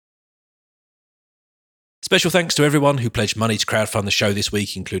Special thanks to everyone who pledged money to crowdfund the show this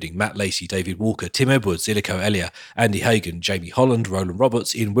week, including Matt Lacey, David Walker, Tim Edwards, Illico Elia, Andy Hagan, Jamie Holland, Roland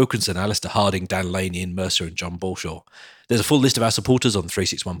Roberts, Ian Wilkinson, Alistair Harding, Dan Lane, Ian Mercer and John Balshaw. There's a full list of our supporters on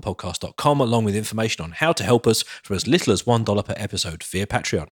 361podcast.com, along with information on how to help us for as little as $1 per episode via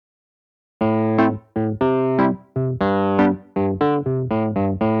Patreon.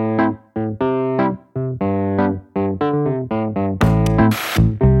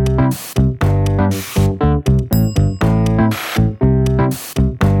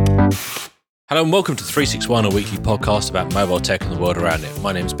 Hello and welcome to 361, a weekly podcast about mobile tech and the world around it.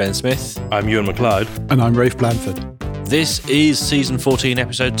 My name's Ben Smith. I'm Ewan McLeod. And I'm Rafe Blanford. This is Season 14,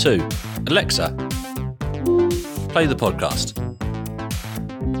 Episode 2. Alexa, play the podcast.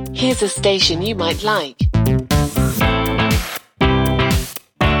 Here's a station you might like.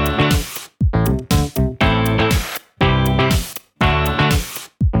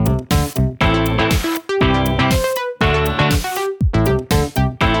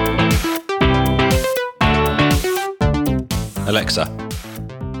 Alexa,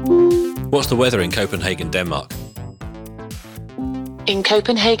 what's the weather in Copenhagen, Denmark? In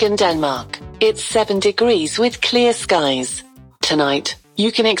Copenhagen, Denmark, it's 7 degrees with clear skies. Tonight,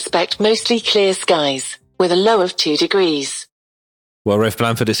 you can expect mostly clear skies, with a low of 2 degrees. Well, Rafe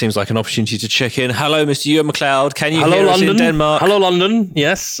Blanford, it seems like an opportunity to check in. Hello, Mr. Ewan McLeod. Can you hear us in Denmark? Hello, London.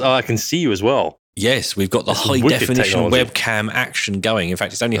 Yes, I can see you as well. Yes, we've got the high-definition webcam action going. In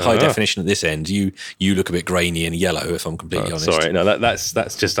fact, it's only high definition at this end. You look a bit grainy and yellow, if I'm completely honest. Sorry, no, that's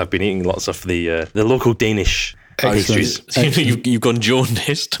just I've been eating lots of the local Danish pastries. You've gone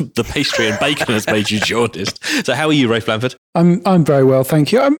jaundiced. The pastry and bacon has made you jaundiced. So how are you, Rafe Blanford? I'm very well,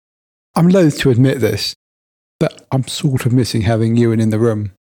 thank you. I'm loath to admit this, but I'm sort of missing having Ewan in the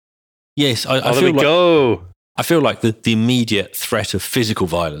room. Yes, I feel like the immediate threat of physical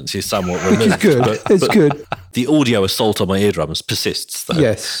violence is somewhat removed. It's good. It's good. The audio assault on my eardrums persists, though.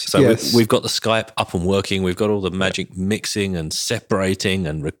 Yes. So we've got the Skype up and working. We've got all the magic mixing and separating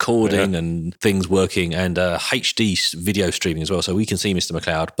and recording and things working, and HD video streaming as well. So we can see Mr.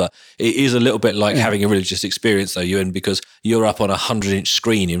 McLeod. But it is a little bit like having a religious experience, though, Ewan, because you're up on a 100-inch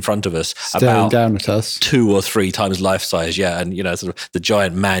screen in front of us, staring down at us, 2 or 3 times life size. Yeah, and sort of the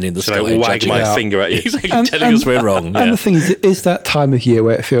giant man in the sky. I wag my finger at you, telling us we're wrong. And the thing is that time of year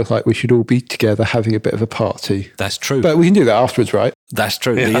where it feels like we should all be together having a bit of a party. That's true. But we can do that afterwards, right? That's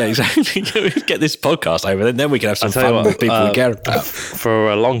true. Yeah, exactly. Get this podcast over, and then we can have some fun with people we care about.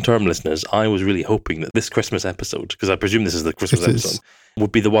 For long-term listeners, I was really hoping that this Christmas episode, because I presume this is the Christmas episode,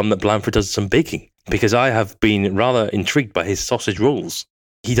 would be the one that Blanford does some baking, because I have been rather intrigued by his sausage rolls.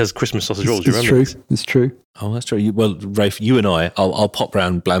 He does Christmas sausage rolls. You remember? It's true. Oh, that's true. Well, Rafe, you and I'll pop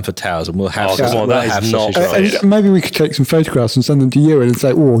round Blanford Towers and we'll have sausage rolls. Maybe we could take some photographs and send them to you and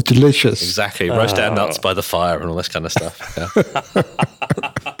say, "Oh, delicious!" Exactly. Roast our nuts by the fire and all this kind of stuff. Yeah.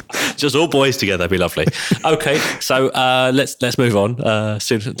 Just all boys together, that'd be lovely. Okay, so let's move on. We're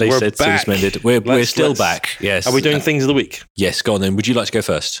still back. Yes. Are we doing things of the week? Yes. Go on then. Would you like to go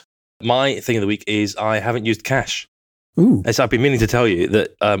first? My thing of the week is I haven't used cash. Ooh. As I've been meaning to tell you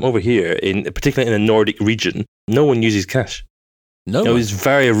that over here, particularly in the Nordic region, no one uses cash. No, it's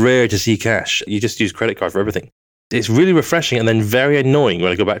very rare to see cash. You just use credit card for everything. It's really refreshing and then very annoying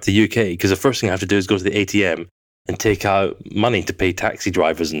when I go back to the UK, because the first thing I have to do is go to the ATM and take out money to pay taxi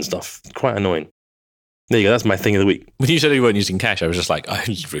drivers and stuff. Quite annoying. There you go. That's my thing of the week. When you said you weren't using cash, I was just like, I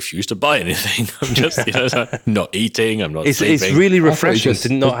refuse to buy anything. I'm just not eating. I'm not sleeping. It's really refreshing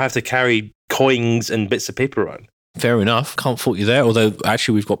to not have to carry coins and bits of paper around. Fair enough. Can't fault you there. Although,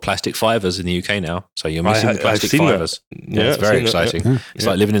 actually, we've got plastic fivers in the UK now. So you're missing the plastic fivers. Yeah, it's very exciting. It's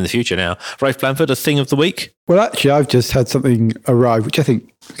like living in the future now. Rafe Blanford, a thing of the week? Well, actually, I've just had something arrive, which I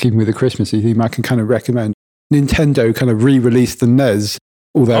think, keeping with the Christmassy theme, I can kind of recommend. Nintendo kind of re-released the NES,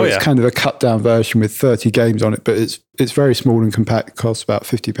 although it's kind of a cut-down version with 30 games on it, but it's very small and compact. It costs about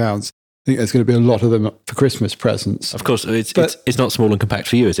 £50. I think there's going to be a lot of them for Christmas presents. Of course, it's not small and compact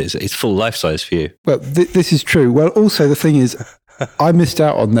for you, is it? It's full life size for you. Well, this is true. Well, also the thing is, I missed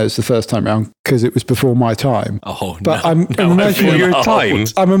out on those the first time round because it was before my time. Oh, but no. I'm imagining your time.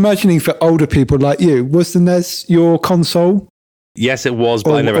 I'm imagining for older people like you, was the NES your console? Yes, it was,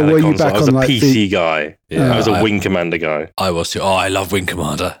 but I never had a console. I was a PC guy. Yeah, I was a Wing Commander guy. I was too. Oh, I love Wing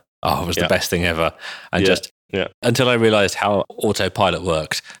Commander. Oh, it was the best thing ever. And until I realised how autopilot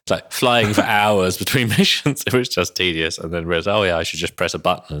worked. It's like flying for hours between missions. It was just tedious. And then realised, I should just press a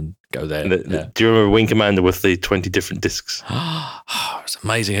button and go there. Do you remember Wing Commander with the 20 different discs? I was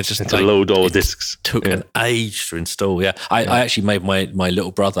amazing. It just to load all discs. Took an age to install. Yeah, I actually made my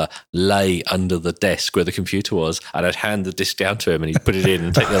little brother lay under the desk where the computer was, and I'd hand the disc down to him, and he'd put it in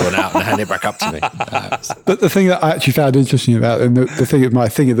and take the other one out and hand it back up to me. But the thing that I actually found interesting about, and the thing of my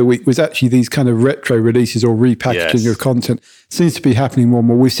thing of the week, was actually these kind of retro releases or repackaging of content seems to be happening more and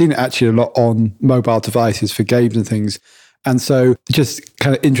more. We've seen it actually a lot on mobile devices for games and things. And so it's just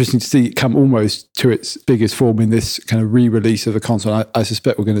kind of interesting to see it come almost to its biggest form in this kind of re-release of a console. I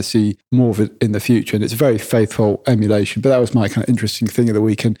suspect we're going to see more of it in the future. And it's a very faithful emulation. But that was my kind of interesting thing of the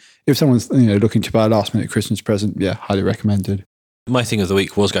week. And if someone's looking to buy a last-minute Christmas present, highly recommended. My thing of the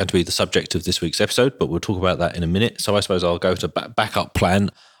week was going to be the subject of this week's episode, but we'll talk about that in a minute. So I suppose I'll go to backup plan.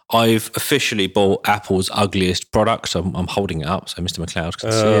 I've officially bought Apple's ugliest product. I'm holding it up so Mr. McLeod can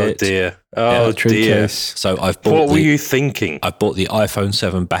see it. Dear. Oh, dear. So I've bought What were you thinking? I bought the iPhone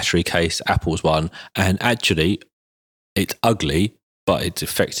 7 battery case, Apple's one, and actually it's ugly, but it's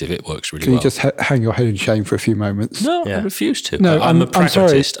effective. It works really well. Can you just hang your head in shame for a few moments? No, I refuse to. No, I'm a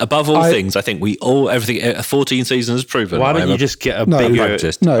pragmatist. sorry. Above all things, I think 14 seasons has proven. Why don't you just get a bigger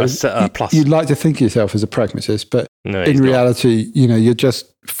plus? You'd like to think of yourself as a pragmatist, but in reality, you're just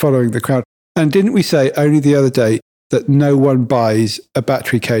following the crowd. And didn't we say only the other day that no one buys a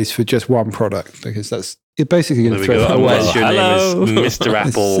battery case for just one product? Because you're basically going to throw it away. Unless your name is Mr.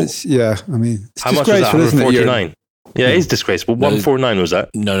 Apple. It's how much was that? 149. Yeah, it is disgraceful. 149 was that?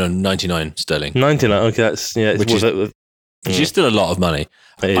 No, 99 sterling. 99. Okay, that's which is still a lot of money.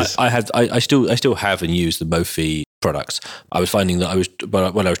 It is. I still have and use the Mophie products. I was finding that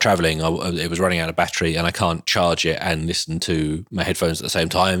when I was traveling, it was running out of battery, and I can't charge it and listen to my headphones at the same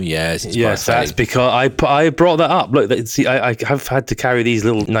time. Yes, that's because I brought that up. Look, see, I have had to carry these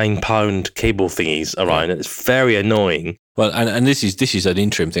little £9 cable thingies around. It's very annoying. Well, and this is an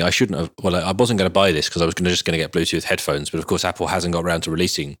interim thing. I shouldn't have. Well, I wasn't going to buy this because I was just going to get Bluetooth headphones. But of course, Apple hasn't got around to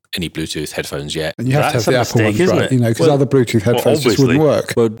releasing any Bluetooth headphones yet. And you have to have the Apple ones, right? Because other Bluetooth headphones just wouldn't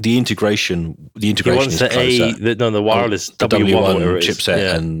work. Well, the integration is closer. The wireless the W1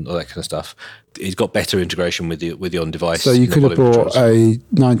 chipset and all that kind of stuff. It's got better integration with the on-device. So you could have bought a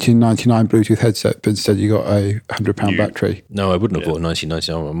 $19.99 Bluetooth headset, but instead you got a £100 battery. No, I wouldn't have bought a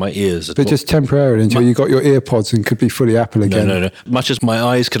 $19.99. My ears. But just temporarily until you got your earpods and could be fully Apple again. No. Much as my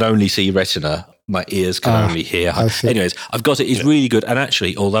eyes can only see Retina, my ears can only hear. Anyways, I've got it. It's really good. And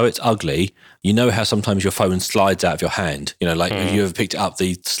actually, although it's ugly, you know how sometimes your phone slides out of your hand? If you ever picked it up,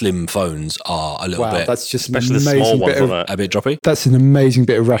 the slim phones are a little bit... that's just especially the small ones, a bit droppy. That's an amazing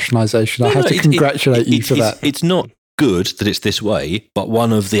bit of rationalisation. I have to congratulate you for that. It's not good that it's this way, but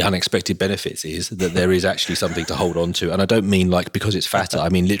one of the unexpected benefits is that there is actually something to hold on to. And I don't mean because it's fatter. I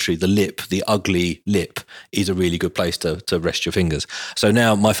mean literally the ugly lip is a really good place to rest your fingers. So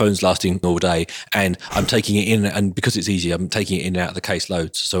now my phone's lasting all day, and I'm taking it in, and because it's easy, I'm taking it in and out of the case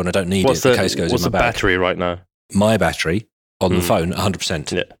loads. So when I don't need the case goes in my bag. What's the battery right now? My battery on the phone,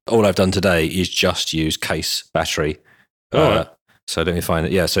 100%. Yeah. All I've done today is just use case battery. So let me find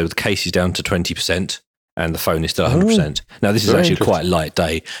it. Yeah, so the case is down to 20%. And the phone is still 100%. Now, this is actually quite a light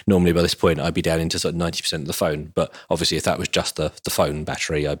day. Normally, by this point, I'd be down into sort of 90% of the phone. But obviously, if that was just the phone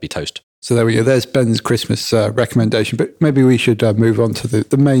battery, I'd be toast. So there we go. There's Ben's Christmas recommendation. But maybe we should move on to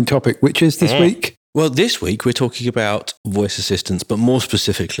the main topic, which is this week. Well, this week, we're talking about voice assistants, but more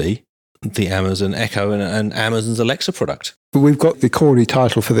specifically, the Amazon Echo and Amazon's Alexa product. We've got the corny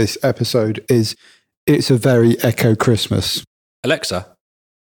title for this episode is It's a Very Echo Christmas. Alexa,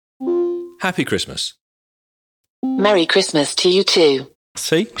 Happy Christmas. Merry Christmas to you too.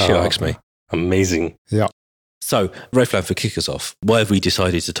 See? She likes me. Amazing. Yeah. So, Ray Flanford, kick us off. Why have we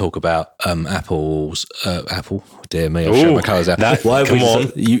decided to talk about Apple's... Apple? Dear me, I've shown my colours out.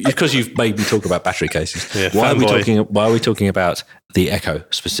 Because you've made me talk about battery cases. Yeah, why are we talking about the Echo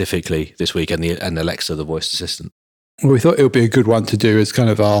specifically this week and Alexa, the voice assistant? Well, we thought it would be a good one to do as kind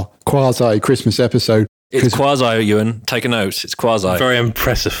of our quasi-Christmas episode. It's quasi, Ewan. Take a note. It's quasi. Very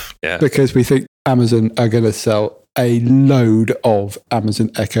impressive. Yeah. Because we think Amazon are going to sell a load of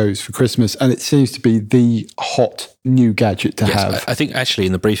Amazon Echoes for Christmas, and it seems to be the hot new gadget to have. I think actually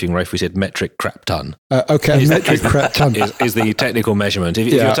in the briefing, Rafe, we said metric crap ton. Metric crap ton is the technical measurement. If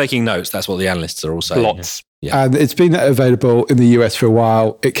you're taking notes, that's what the analysts are all saying. Lots. Yeah. And it's been available in the US for a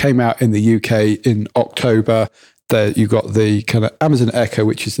while. It came out in the UK in October. There you've got the kind of Amazon Echo,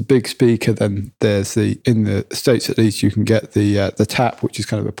 which is the big speaker. Then there's in the States at least, you can get the Tap, which is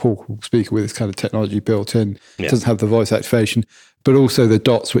kind of a portable speaker with this kind of technology built in. It doesn't have the voice activation, but also the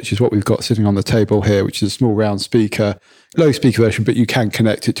Dots, which is what we've got sitting on the table here, which is a small round speaker, low speaker version, but you can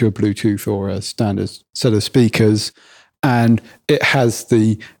connect it to a Bluetooth or a standard set of speakers. And it has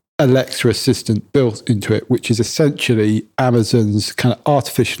the Alexa assistant built into it, which is essentially Amazon's kind of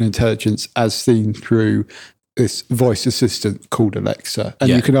artificial intelligence as seen through this voice assistant called Alexa. And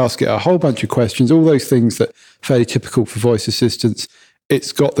you can ask it a whole bunch of questions, all those things that are fairly typical for voice assistants.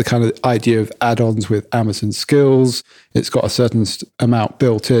 It's got the kind of idea of add-ons with Amazon skills. It's got a certain amount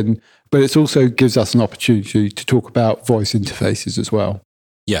built in, but it also gives us an opportunity to talk about voice interfaces as well.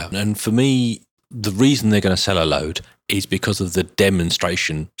 Yeah, and for me, the reason they're going to sell a load is because of the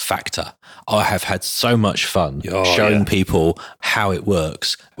demonstration factor. I have had so much fun showing people how it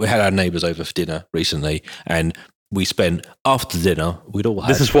works. We had our neighbours over for dinner recently, and we spent after dinner. We'd all had,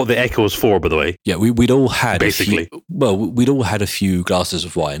 this is what the Echo is for, by the way. Yeah, we'd all had basically. We'd all had a few glasses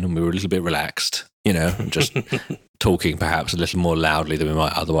of wine, and we were a little bit relaxed. Just talking perhaps a little more loudly than we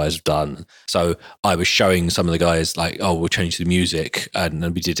might otherwise have done. So I was showing some of the guys like, oh, we'll change the music, and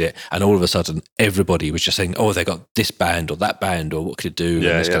then we did it. And all of a sudden, everybody was just saying, oh, they got this band or that band, or what could it do, and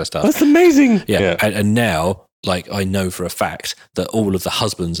this kind of stuff. That's amazing. Yeah. And now, like, I know for a fact that all of the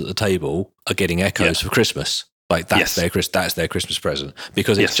husbands at the table are getting Echoes for Christmas. Like that's their Christmas present,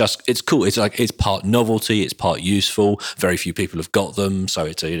 because it's cool. It's like, it's part novelty, it's part useful. Very few people have got them, so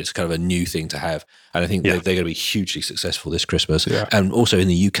it's kind of a new thing to have. And I think they're going to be hugely successful this Christmas. Yeah. And also in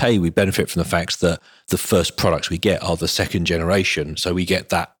the UK, we benefit from the fact that the first products we get are the second generation, so we get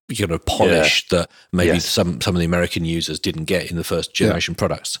that polish that maybe some of the American users didn't get in the first generation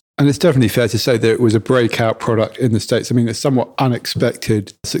products. And it's definitely fair to say that it was a breakout product in the States. I mean, a somewhat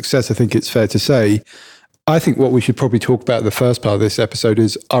unexpected success, I think it's fair to say. I think what we should probably talk about in the first part of this episode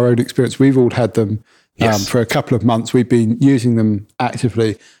is our own experience. We've all had them for a couple of months. We've been using them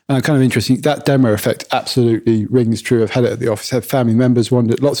actively. And I'm kind of interested. That demo effect absolutely rings true. I've had it at the office, had family members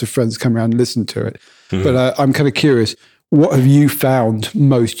wanted, lots of friends come around and listen to it. Mm-hmm. But I'm kind of curious, what have you found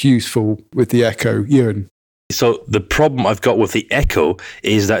most useful with the Echo, Ewan? So the problem I've got with the Echo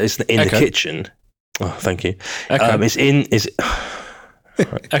is that it's in the kitchen. Oh, thank you. Thank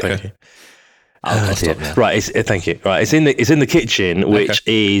you. I'll stop now. Right, thank you. Right, it's in the kitchen, which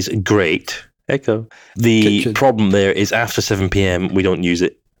is great. Echo. The problem there is after 7 p.m. we don't use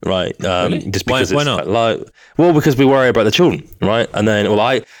it. Right, really? Just because why not? Well, because we worry about the children, right? And then,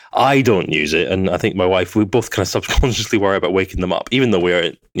 I don't use it, and I think my wife, we both kind of subconsciously worry about waking them up, even though we're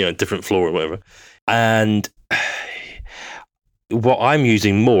at a different floor or whatever. And what I'm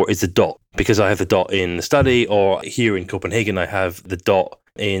using more is the dot, because I have the dot in the study, or here in Copenhagen I have the dot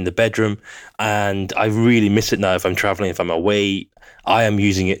in the bedroom, and I really miss it now if I'm traveling, if I'm away. I am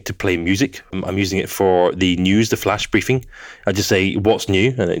using it to play music. I'm using it for the news, the flash briefing. I just say what's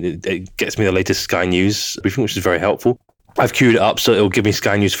new, and it gets me the latest Sky News briefing, which is very helpful. I've queued it up so it'll give me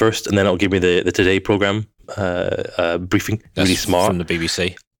Sky News first, and then it'll give me the Today programme briefing. That's really smart. From the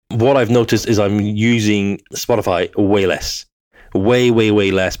BBC. What I've noticed is I'm using Spotify way less. Way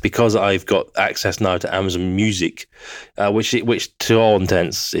less, because I've got access now to Amazon Music, which to all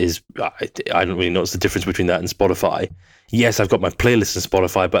intents is, I don't really notice the difference between that and Spotify. Yes, I've got my playlist in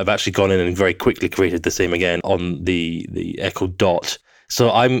Spotify, but I've actually gone in and very quickly created the same again on the Echo Dot.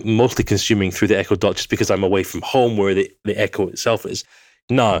 So I'm mostly consuming through the Echo Dot just because I'm away from home where the Echo itself is.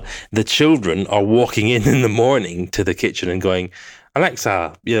 Now, the children are walking in the morning to the kitchen and going,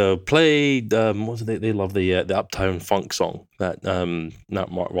 Alexa, play. They love the Uptown Funk song that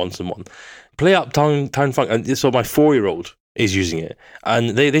Mark Ronson one. Play Uptown Funk, and so my 4-year-old is using it,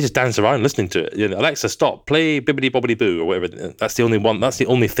 and they just dance around listening to it. Alexa, stop, play Bibbidi Bobbidi Boo or whatever. That's the only one. That's the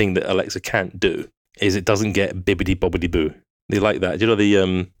only thing that Alexa can't do, is it doesn't get Bibbidi Bobbidi Boo. They like that. Do you know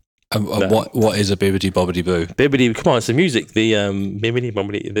the what is a Bibbidi Bobbidi Boo? Bibbidi, come on, it's the music. The Bibbidi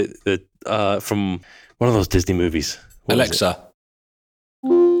Bobbidi, the from one of those Disney movies. What Alexa,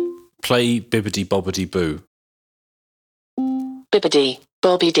 play Bibbidi Bobbidi Boo. Bibbidi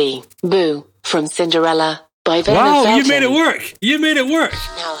Bobbidi Boo from Cinderella by Vernon Wow, Felton. you made it work! You made it work!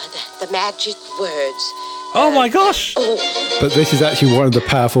 Now, the magic words. Oh my gosh! But this is actually one of the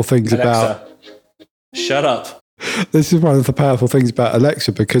powerful things Alexa, shut up. This is one of the powerful things about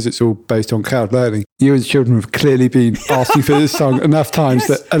Alexa, because it's all based on cloud learning. You as children have clearly been asking for this song enough times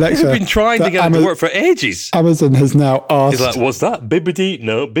that Alexa... We've been trying to get it to work for ages. Amazon has now asked... He's like, what's that? Bibbidi?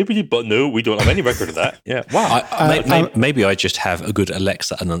 No. Bibbidi, but no, we don't have any record of that. Yeah. Wow. Maybe I just have a good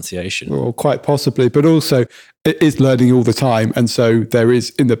Alexa enunciation. Well, quite possibly. But also, it is learning all the time. And so there is,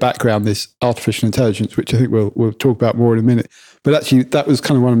 in the background, this artificial intelligence, which I think we'll talk about more in a minute. But actually, that was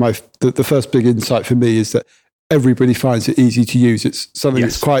kind of one of the first big insight for me, is that everybody finds it easy to use. It's something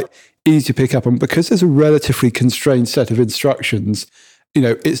that's quite easy to pick up on, because there's a relatively constrained set of instructions.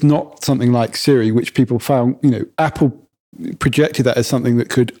 It's not something like Siri, which people found, Apple projected that as something that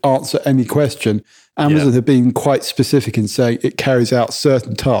could answer any question. Amazon have been quite specific in saying it carries out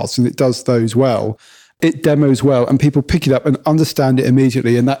certain tasks and it does those well. It demos well and people pick it up and understand it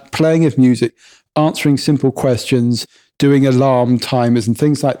immediately. And that playing of music, answering simple questions, doing alarm timers and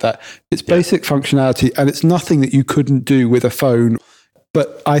things like that, it's basic functionality and it's nothing that you couldn't do with a phone.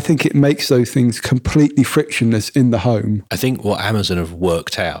 But I think it makes those things completely frictionless in the home. I think what Amazon have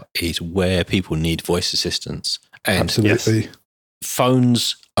worked out is where people need voice assistance. And absolutely.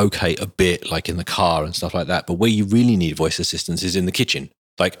 Phones, okay, a bit like in the car and stuff like that. But where you really need voice assistance is in the kitchen,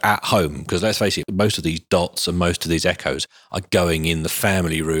 like at home. Because let's face it, most of these dots and most of these echoes are going in the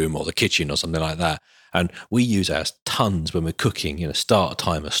family room or the kitchen or something like that. And we use ours tons when we're cooking, start a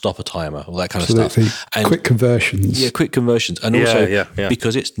timer, stop a timer, all that kind of stuff. And quick conversions. Yeah, quick conversions. And also,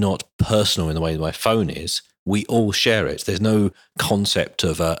 because it's not personal in the way my phone is, we all share it. There's no concept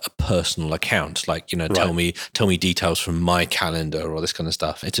of a personal account, like, tell me details from my calendar or this kind of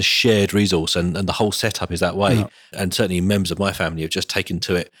stuff. It's a shared resource and the whole setup is that way. Yeah. And certainly members of my family have just taken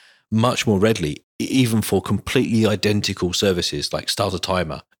to it much more readily, even for completely identical services like start a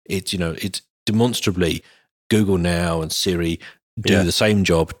timer. It's demonstrably Google Now and Siri do the same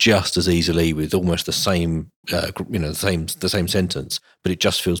job just as easily with almost the same, the same sentence, but it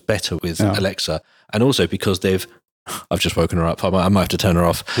just feels better with Alexa. And also because I've just woken her up. I might have to turn her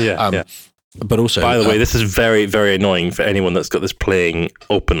off. But also, by the way, this is very, very annoying for anyone that's got this playing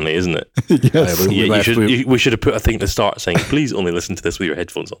openly, isn't it? Yes. We should have put a thing to start saying, please only listen to this with your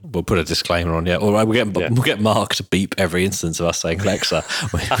headphones on. We'll put a disclaimer on, Or we'll get Mark to beep every instance of us saying Alexa,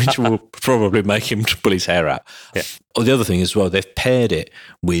 which will probably make him pull his hair out. Yeah. Or the other thing as well, they've paired it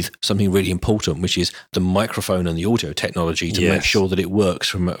with something really important, which is the microphone and the audio technology to make sure that it works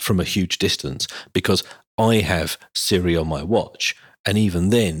from a huge distance. Because I have Siri on my watch, and even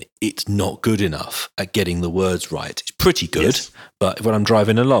then, it's not good enough at getting the words right. It's pretty good, but when I'm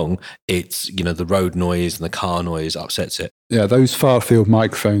driving along, it's, the road noise and the car noise upsets it. Yeah, those far-field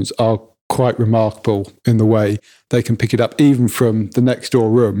microphones are quite remarkable in the way they can pick it up even from the next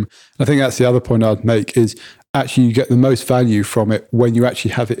door room. I think that's the other point I'd make is actually you get the most value from it when you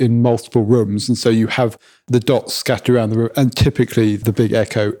actually have it in multiple rooms. And so you have the dots scattered around the room and typically the big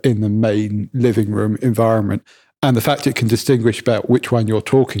echo in the main living room environment. And the fact it can distinguish about which one you're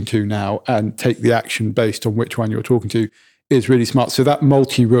talking to now and take the action based on which one you're talking to is really smart. So that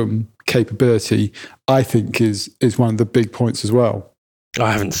multi-room capability, I think, is one of the big points as well.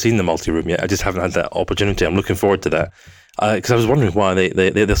 I haven't seen the multi-room yet. I just haven't had that opportunity. I'm looking forward to that. Because I was wondering why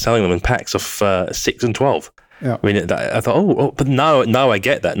they're selling them in packs of 6 and 12. Yeah. I mean, I thought, but now I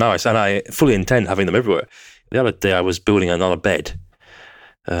get that. Now I fully intend having them everywhere. The other day I was building another bed.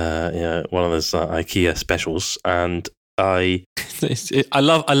 One of those IKEA specials, and I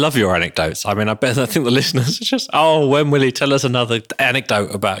love your anecdotes. I mean, I think the listeners are just, when will he tell us another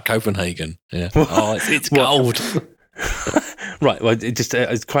anecdote about Copenhagen? Yeah, it's gold. Right. Well,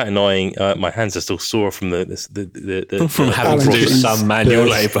 it's quite annoying. My hands are still sore from the from having to do some manual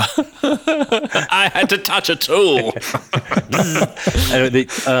labour. I had to touch a tool. Anyway,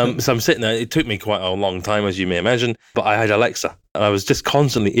 so I'm sitting there. It took me quite a long time, as you may imagine. But I had Alexa, and I was just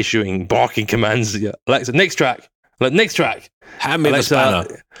constantly issuing barking commands. Alexa, next track. Next track. Hand me Alexa, the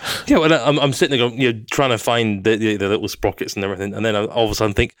spanner. Yeah. Well, I'm sitting there going, trying to find the little sprockets and everything, and then I all of a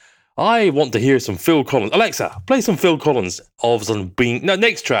sudden think, I want to hear some Phil Collins. Alexa, play some Phil Collins. All of a sudden,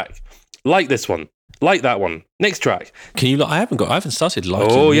 next track. Like this one. Like that one. Next track. Can you? I haven't started liking.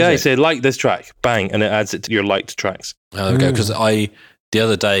 Oh yeah, he said like this track. Bang, and it adds it to your liked tracks. Oh, there we go. Because the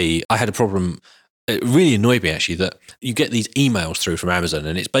other day I had a problem. It really annoyed me actually that you get these emails through from Amazon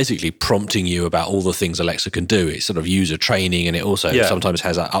and it's basically prompting you about all the things Alexa can do. It's sort of user training and it also sometimes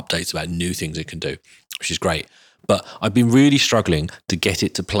has updates about new things it can do, which is great. But I've been really struggling to get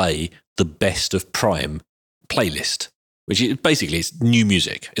it to play the Best of Prime playlist, which is basically it's new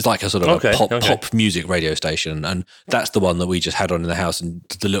music. It's like a sort of pop music radio station. And that's the one that we just had on in the house. And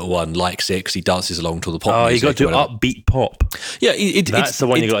the little one likes it because he dances along to the pop music. Oh, you got to do upbeat pop. Yeah, that's the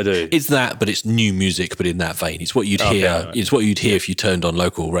one you got to do. It's that, but it's new music, but in that vein. It's what you'd hear. Right. It's what you'd hear if you turned on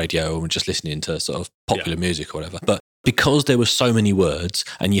local radio and were just listening to sort of popular music or whatever. But because there were so many words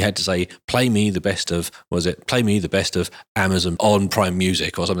and you had to say, play me the best of Amazon on Prime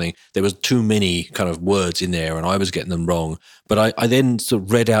Music or something, there was too many kind of words in there and I was getting them wrong. But I then sort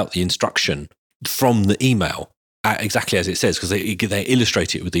of read out the instruction from the email exactly as it says, because they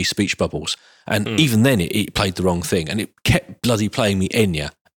illustrate it with these speech bubbles. And even then it played the wrong thing and it kept bloody playing me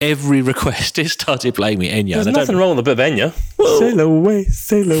Enya every request, it started playing me Enya. There's nothing wrong with a bit of Enya. Well, sail away,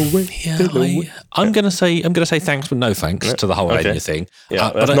 sail away, yeah, sail away. I'm gonna say thanks, but no thanks to the whole Enya thing.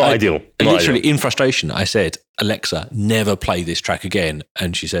 Yeah, that's not ideal. Literally, in frustration, I said, Alexa, never play this track again.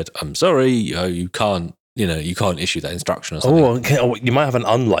 And she said, I'm sorry, you can't issue that instruction or something. Oh, okay. Oh, you might have an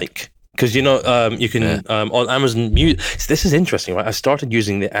unlike. Because, you can, on Amazon Music, this is interesting, right? I started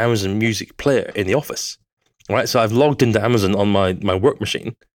using the Amazon Music player in the office, right? So I've logged into Amazon on my work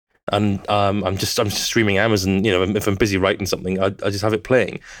machine, and I'm just streaming Amazon, if I'm busy writing something, I just have it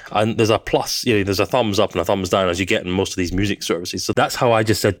playing. And there's a plus, there's a thumbs up and a thumbs down as you get in most of these music services. So that's how I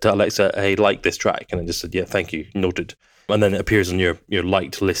just said to Alexa, hey, like this track. And I just said, yeah, thank you, noted. And then it appears on your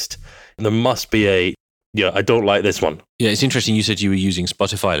liked list. And there must be I don't like this one. Yeah, it's interesting you said you were using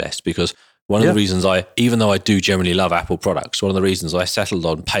Spotify less, because one of the reasons even though I do generally love Apple products, one of the reasons I settled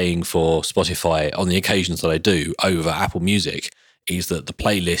on paying for Spotify on the occasions that I do over Apple Music is that the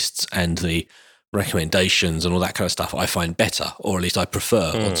playlists and the recommendations and all that kind of stuff I find better, or at least I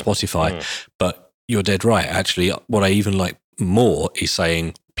prefer on Spotify. But you're dead right. Actually, what I even like more is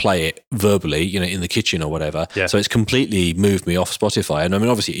saying, play it verbally, in the kitchen or whatever. Yeah. So it's completely moved me off Spotify. And I mean,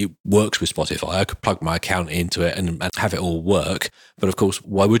 obviously it works with Spotify. I could plug my account into it and have it all work. But of course,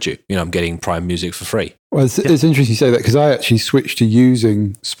 why would you? I'm getting Prime Music for free. Well, it's interesting you say that, because I actually switched to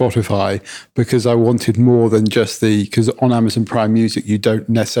using Spotify because I wanted more than just because on Amazon Prime Music, you don't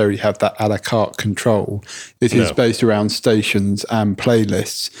necessarily have that a la carte control. It is based around stations and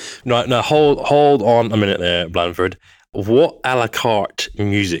playlists. No, hold on a minute there, Blandford. What a la carte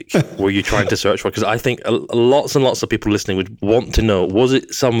music were you trying to search for? Because I think lots and lots of people listening would want to know, was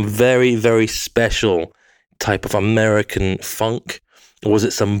it some very, very special type of American funk? Was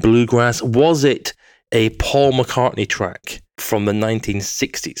it some bluegrass? Was it a Paul McCartney track from the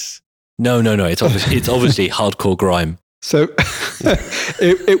 1960s? No. It's obviously hardcore grime. So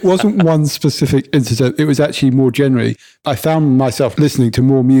it wasn't one specific incident. It was actually more generally. I found myself listening to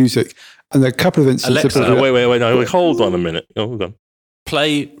more music. And there are a couple of instances. Alexa, wait, no, hold on a minute. Oh, hold on.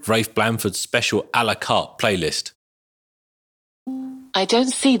 Play Rafe Blanford's special a la carte playlist. I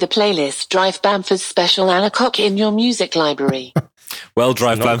don't see the playlist Drive Bamford's special a la carte in your music library. Well,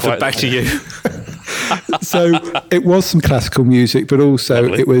 Drive Bamford, back to you. So it was some classical music, but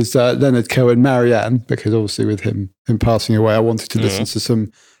also it was Leonard Cohen, Marianne, because obviously with him passing away, I wanted to listen to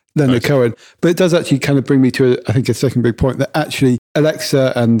some Leonard Cohen. But it does actually kind of bring me to, I think, a second big point, that actually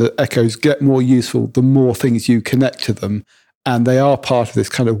Alexa and the Echoes get more useful the more things you connect to them. And they are part of this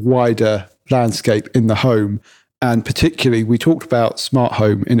kind of wider landscape in the home. And particularly, we talked about smart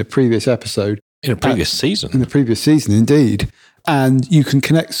home in a previous episode. In a previous season. In the previous season, indeed. And you can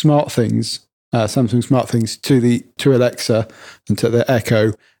connect smart things, Samsung smart things, to Alexa and to the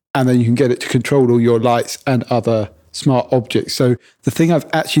Echo. And then you can get it to control all your lights and other smart objects. So the thing I've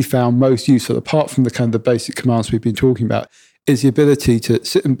actually found most useful, apart from the kind of the basic commands we've been talking about, is the ability to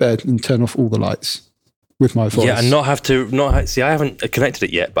sit in bed and turn off all the lights with my voice. Yeah, and not have to see. I haven't connected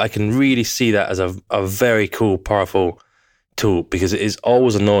it yet, but I can really see that as a very cool, powerful tool, because it is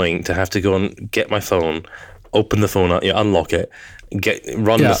always annoying to have to go and get my phone, open the phone up, unlock it,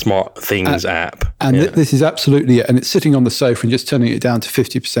 run the Smart Things app. And this is absolutely it. And it's sitting on the sofa and just turning it down to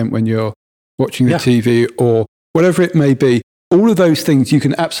 50% when you're watching the TV or whatever it may be. All of those things you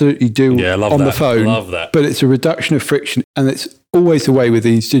can absolutely do on the phone. Love that. But it's a reduction of friction. And it's always the way with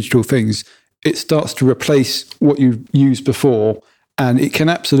these digital things. It starts to replace what you used before. And it can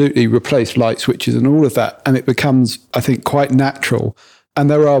absolutely replace light switches and all of that. And it becomes, I think, quite natural. And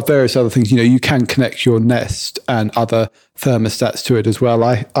there are various other things. You can connect your Nest and other thermostats to it as well.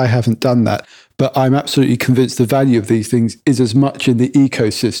 I haven't done that. But I'm absolutely convinced the value of these things is as much in the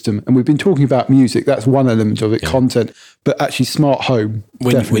ecosystem. And we've been talking about music. That's one element of it, content. But actually smart home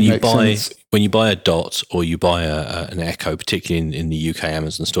when you buy a Dot or you buy an Echo, particularly in the UK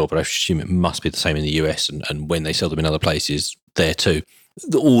Amazon store, but I assume it must be the same in the US and when they sell them in other places there too,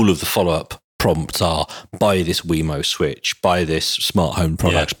 all of the follow-up prompts are buy this Wemo switch, buy this smart home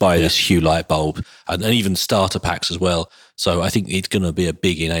products, buy this Hue light bulb, and even starter packs as well. So I think it's going to be a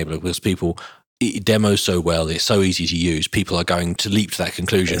big enabler because it demos so well, it's so easy to use. People are going to leap to that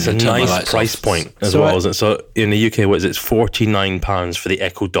conclusion. It's a nice price point as well, isn't it? So in the UK, what is it? It's £49 for the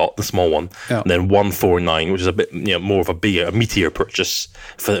Echo Dot, the small one, and then £149, which is a bit more of a meatier purchase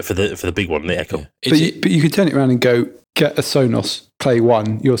for the big one, the Echo. Yeah. But you can turn it around and go, get a Sonos Play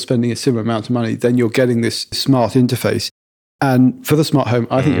 1, you're spending a similar amount of money, then you're getting this smart interface. And for the smart home,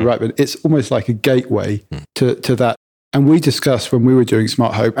 I think you're right, but it's almost like a gateway to that. And we discussed when we were doing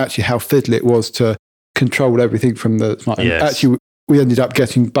smart home, actually how fiddly it was to control everything from the smart home. Yes. Actually, we ended up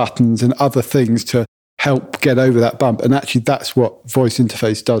getting buttons and other things to help get over that bump. And actually, that's what voice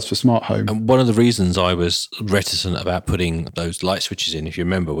interface does for smart home. And one of the reasons I was reticent about putting those light switches in, if you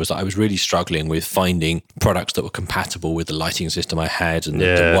remember, was that I was really struggling with finding products that were compatible with the lighting system I had and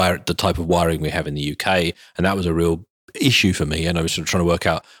the type of wiring we have in the UK. And that was a real issue for me. And I was sort of trying to work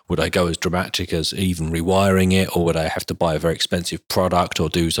out, would I go as dramatic as even rewiring it, or would I have to buy a very expensive product or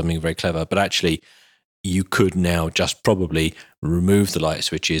do something very clever? But actually, you could now just probably remove the light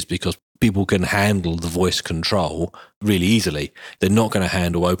switches because people can handle the voice control really easily. They're not going to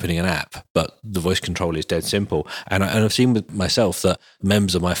handle opening an app, but the voice control is dead simple. And I've seen with myself that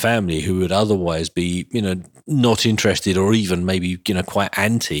members of my family who would otherwise be, not interested or even maybe, quite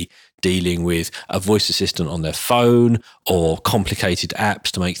anti dealing with a voice assistant on their phone or complicated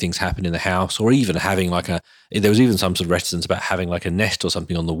apps to make things happen in the house, or even having there was even some sort of reticence about having like a Nest or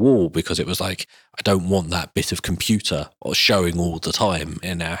something on the wall because it was like, I don't want that bit of computer or showing all the time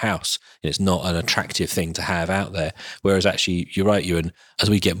in our house. It's not an attractive thing to have out there. Whereas actually, you're right, Ewan, as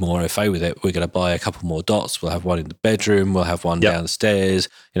we get more FA with it, we're going to buy a couple more dots. We'll have one in the bedroom, we'll have one downstairs,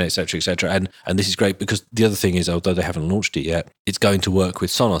 et cetera, et cetera. And this is great because the other thing is, although they haven't launched it yet, it's going to work with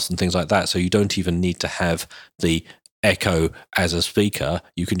Sonos and things like that. So you don't even need to have the Echo as a speaker.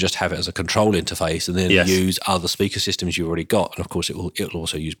 You can just have it as a control interface and then use other speaker systems you've already got. And of course, it'll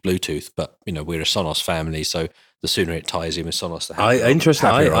also use Bluetooth. But we're a Sonos family, so the sooner it ties in with Sonos, the happier.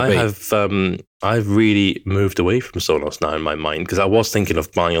 I've really moved away from Sonos now in my mind because I was thinking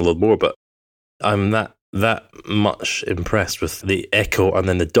of buying a little more, but I'm that much impressed with the Echo and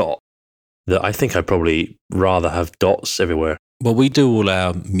then the Dot that I think I'd probably rather have dots everywhere. Well, we do all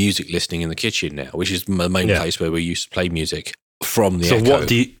our music listening in the kitchen now, which is the main place where we used to play music from the Echo. So what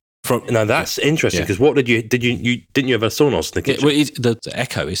do you... Now that's interesting because what didn't you have a Sonos in the kitchen? The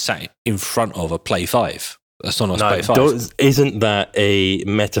Echo is sat in front of a Play 5, a Sonos Play 5. Isn't that a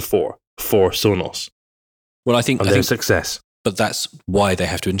metaphor for Sonos? Well, I think success. But that's why they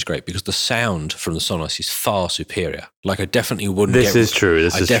have to integrate, because the sound from the Sonos is far superior. Like I definitely wouldn't. I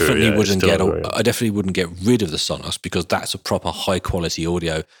definitely wouldn't get rid of the Sonos because that's a proper high quality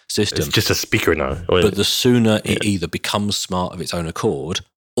audio system. It's just a speaker now. But the sooner it either becomes smart of its own accord,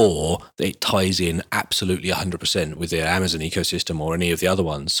 or it ties in absolutely 100% with the Amazon ecosystem or any of the other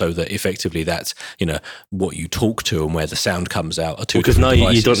ones, so that effectively that's what you talk to and where the sound comes out are two because different now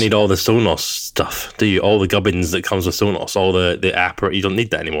devices. You don't need all the Sonos stuff, do you? All the gubbins that comes with Sonos, all the app, you don't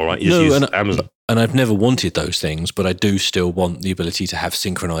need that anymore, right? You just use Amazon. And I've never wanted those things, but I do still want the ability to have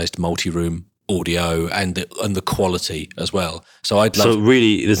synchronized multi-room audio and the quality as well. So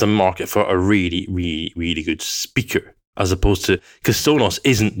really, there's a market for a really, really, really good speaker. As opposed to, because Sonos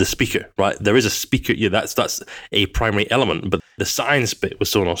isn't the speaker, right? There is a speaker, that's a primary element, but the science bit with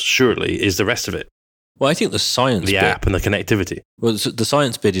Sonos surely is the rest of it. Well, I think the app and the connectivity. Well, the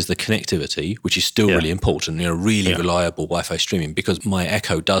science bit is the connectivity, which is still really important. Really reliable Wi-Fi streaming, because my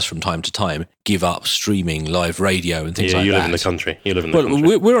Echo does from time to time give up streaming live radio and things like that. You live in the country.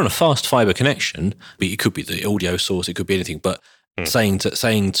 We're on a fast fiber connection, but it could be the audio source, it could be anything, but. Saying to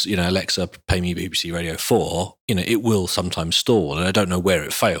Alexa, pay me BBC Radio 4, it will sometimes stall, and I don't know where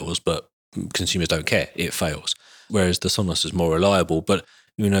it fails, but consumers don't care, it fails. Whereas the Sonos is more reliable. But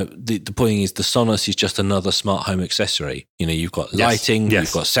the point is, the Sonos is just another smart home accessory. You've got lighting,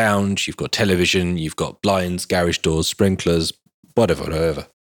 you've got sound, you've got television, you've got blinds, garage doors, sprinklers, whatever.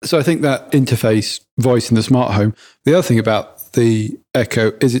 So I think that interface voice in the smart home. The other thing about the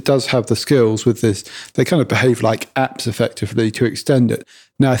Echo is it does have the skills with this. They kind of behave like apps effectively to extend it.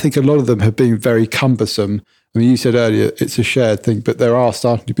 Now, I think a lot of them have been very cumbersome. I mean, you said earlier it's a shared thing, but there are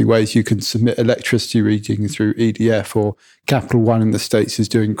starting to be ways you can submit electricity readings through EDF, or Capital One in the States is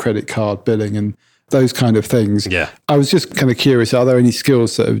doing credit card billing and those kind of things. Yeah. I was just kind of curious, are there any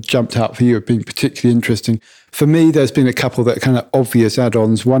skills that have jumped out for you, have been particularly interesting? For me, there's been a couple that are kind of obvious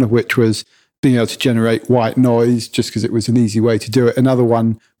add-ons, one of which was being able to generate white noise just because it was an easy way to do it. Another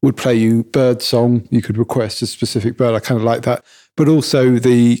one would play you bird song. You could request a specific bird. I kind of like that. But also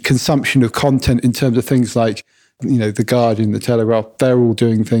the consumption of content in terms of things like, The Guardian, The Telegraph, they're all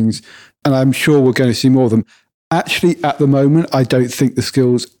doing things. And I'm sure we're going to see more of them. Actually, at the moment, I don't think the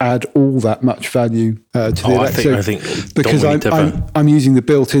skills add all that much value to the Alexa. I think because I'm using the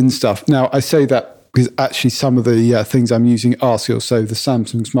built-in stuff. Now, I say that because actually some of the things I'm using are skills. So the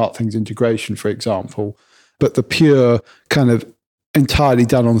Samsung SmartThings integration, for example, but the pure kind of entirely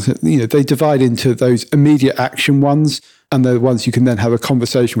done on, they divide into those immediate action ones and the ones you can then have a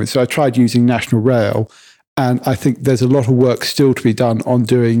conversation with. So I tried using National Rail, and I think there's a lot of work still to be done on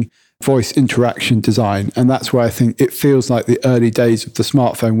doing voice interaction design. And that's why I think it feels like the early days of the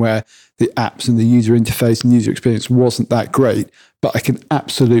smartphone where the apps and the user interface and user experience wasn't that great, but I can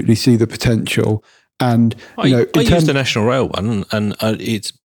absolutely see the potential. And I use the National Rail one, and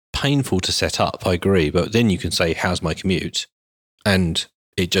it's painful to set up. I agree, but then you can say, "How's my commute?" and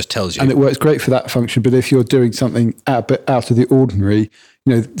it just tells you. And it works great for that function. But if you're doing something a bit out of the ordinary,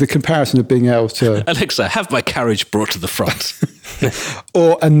 the comparison of being able to Alexa, have my carriage brought to the front,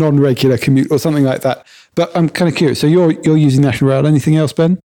 or a non-regular commute or something like that. But I'm kind of curious. So you're using National Rail. Anything else,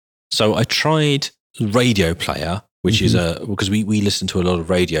 Ben? So I tried Radio Player, which is because we listen to a lot of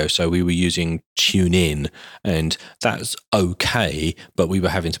radio, so we were using TuneIn, and that's okay, but we were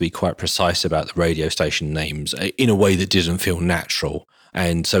having to be quite precise about the radio station names in a way that didn't feel natural.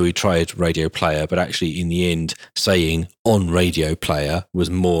 And so we tried Radio Player, but actually in the end, saying on Radio Player was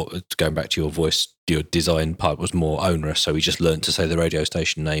more, going back to your voice, your design part was more onerous. So we just learned to say the radio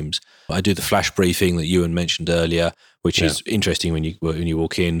station names. I do the flash briefing that Ewan mentioned earlier, which is interesting when you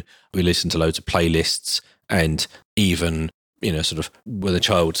walk in. We listen to loads of playlists, and even sort of when a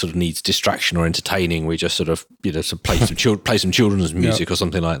child sort of needs distraction or entertaining, we just sort of play some children's music or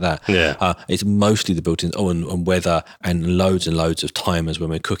something like that. Yeah, it's mostly the built-in and weather and loads of timers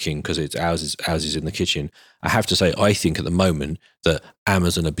when we're cooking, because ours is in the kitchen. I have to say, I think at the moment that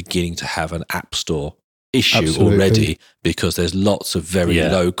Amazon are beginning to have an app store issue already, because there's lots of very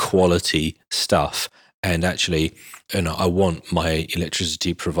low quality stuff. And actually, I want my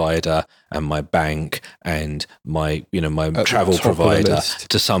electricity provider and my bank and my travel provider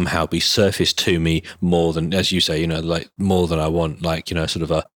to somehow be surfaced to me more than, as you say, like more than I want, like, sort of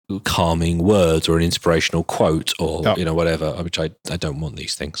a calming words or an inspirational quote or, whatever, which I don't want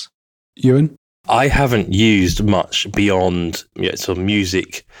these things. Ewan? I haven't used much beyond sort of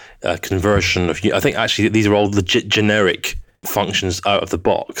music conversion. I think actually these are all the generic functions out of the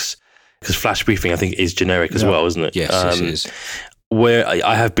box. Because flash briefing, I think, is generic as well, isn't it? Yes, it is. Where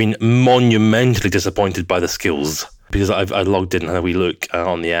I have been monumentally disappointed by the skills, because I logged in and had a wee look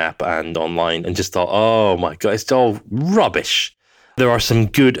on the app and online and just thought, oh my God, it's all rubbish. There are some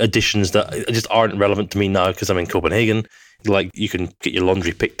good additions that just aren't relevant to me now because I'm in Copenhagen. Like, you can get your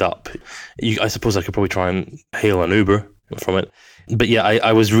laundry picked up. I suppose I could probably try and hail an Uber from it. But yeah,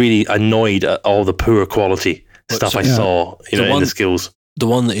 I was really annoyed at all the poor quality stuff I saw in the skills. The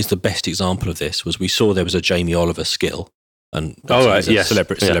one that is the best example of this was we saw there was a Jamie Oliver skill, and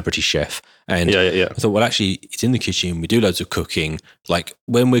celebrity chef. And I thought, well, actually, it's in the kitchen. We do loads of cooking. Like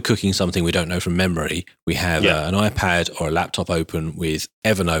when we're cooking something we don't know from memory, we have an iPad or a laptop open with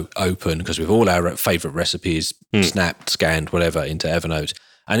Evernote open, because we have all our favourite recipes snapped, scanned, whatever, into Evernote.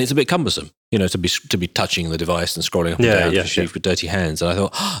 And it's a bit cumbersome, to be touching the device and scrolling up and down with dirty hands. And I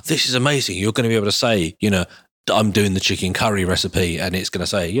thought, this is amazing. You're going to be able to say, I'm doing the chicken curry recipe, and it's going to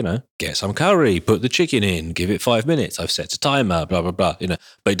say, get some curry, put the chicken in, give it 5 minutes. I've set a timer, blah, blah, blah,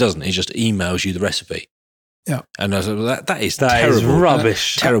 but it doesn't. It just emails you the recipe. Yeah. And I was like, that is terrible.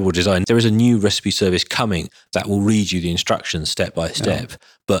 Rubbish. Terrible design. There is a new recipe service coming that will read you the instructions step by step.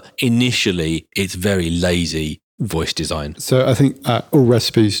 But initially, it's very lazy voice design. So I think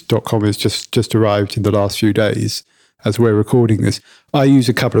allrecipes.com has just arrived in the last few days as we're recording this. I use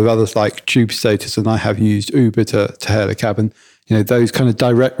a couple of others like Tube Status, and I have used Uber to hail a cab. And, those kind of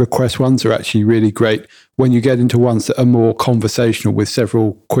direct request ones are actually really great. When you get into ones that are more conversational with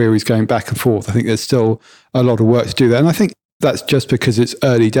several queries going back and forth, I think there's still a lot of work to do there. And I think that's just because it's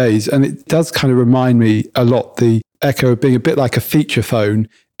early days. And it does kind of remind me a lot, the Echo being a bit like a feature phone,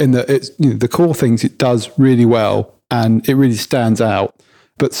 in that it's, the core things it does really well and it really stands out.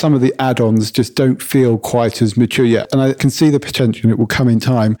 But some of the add-ons just don't feel quite as mature yet. And I can see the potential and it will come in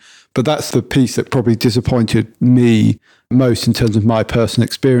time. But that's the piece that probably disappointed me most in terms of my personal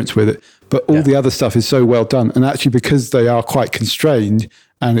experience with it. But all the other stuff is so well done. And actually, because they are quite constrained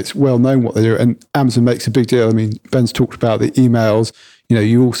and it's well known what they do, and Amazon makes a big deal. I mean, Ben's talked about the emails.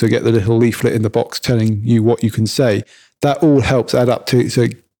 You also get the little leaflet in the box telling you what you can say. That all helps add up to, so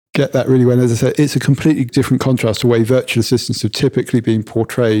get that really well. And as I said, it's a completely different contrast to the way virtual assistants have typically been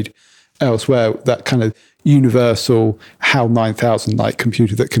portrayed elsewhere, that kind of universal HAL 9000 like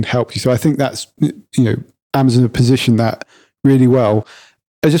computer that can help you. So I think that's, Amazon have positioned that really well.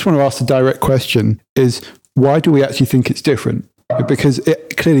 I just want to ask the direct question is, why do we actually think it's different? Because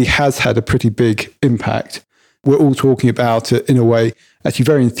it clearly has had a pretty big impact. We're all talking about it in a way, actually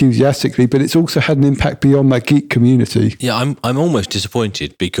very enthusiastically, but it's also had an impact beyond that geek community. Yeah, I'm almost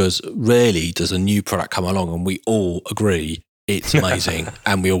disappointed, because rarely does a new product come along and we all agree it's amazing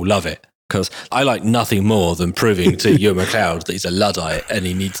and we all love it. Because I like nothing more than proving to Ewan McLeod that he's a Luddite and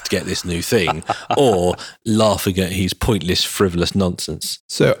he needs to get this new thing, or laughing at his pointless, frivolous nonsense.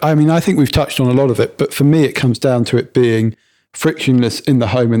 So, I mean, I think we've touched on a lot of it, but for me, it comes down to it being frictionless in the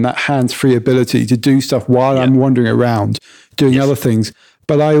home and that hands-free ability to do stuff while I'm wandering around, doing other things.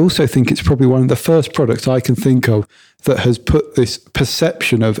 But I also think it's probably one of the first products I can think of that has put this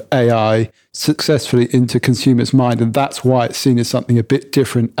perception of AI successfully into consumers' mind. And that's why it's seen as something a bit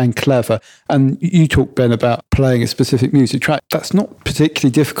different and clever. And you talked, Ben, about playing a specific music track. That's not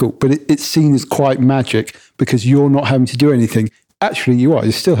particularly difficult, but it's seen as quite magic because you're not having to do anything. Actually, you are.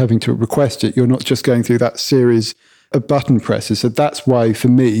 You're still having to request it. You're not just going through that series of button presses. So that's why, for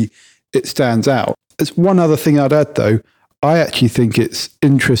me, it stands out. There's one other thing I'd add, though. I actually think it's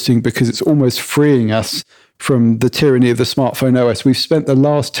interesting because it's almost freeing us from the tyranny of the smartphone OS. We've spent the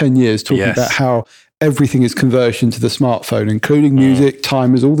last 10 years talking about how everything is conversion to the smartphone, including music,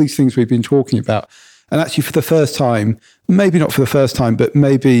 timers, all these things we've been talking about. And actually, for the first time, maybe not for the first time, but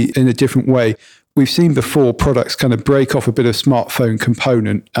maybe in a different way, we've seen before products kind of break off a bit of smartphone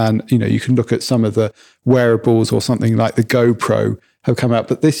component. And, you can look at some of the wearables or something like the GoPro have come out.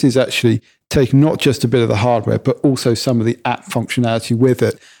 But this is actually taking not just a bit of the hardware, but also some of the app functionality with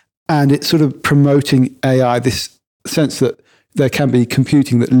it. And it's sort of promoting AI, this sense that there can be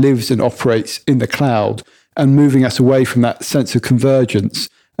computing that lives and operates in the cloud and moving us away from that sense of convergence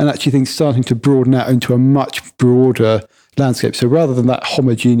and actually things starting to broaden out into a much broader landscape. So rather than that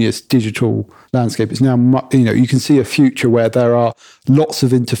homogeneous digital landscape, it's now, you can see a future where there are lots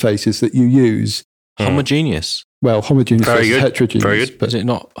of interfaces that you use. Homogeneous? Well, homogeneous versus heterogeneous. Very good. But is it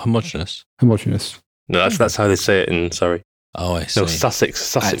not homogenous? Homogeneous. No, that's how they say it in Surrey. Oh, I see. No,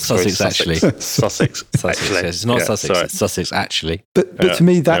 Sussex, actually. Sussex. Sussex. It's not Sussex, it's Sussex, actually. But to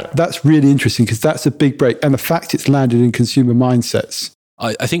me, that's really interesting because that's a big break. And the fact it's landed in consumer mindsets.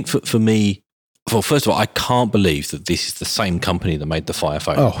 I think for me, well, first of all, I can't believe that this is the same company that made the Fire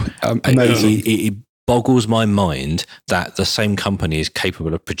Phone. Oh, amazing. It boggles my mind that the same company is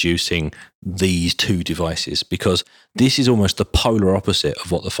capable of producing these two devices, because this is almost the polar opposite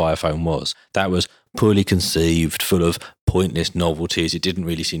of what the Fire Phone was. That was poorly conceived, full of pointless novelties. It didn't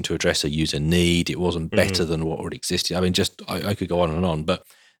really seem to address a user need. It wasn't better than what already existed. I mean, I could go on and on, but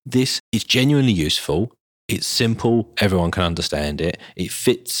this is genuinely useful. It's simple. Everyone can understand it. It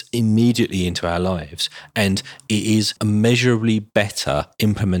fits immediately into our lives. And it is a measurably better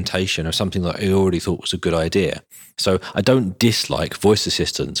implementation of something that I already thought was a good idea. So I don't dislike voice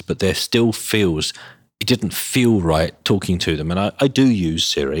assistants, but it didn't feel right talking to them. And I do use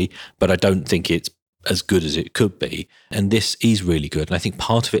Siri, but I don't think it's as good as it could be. And this is really good. And I think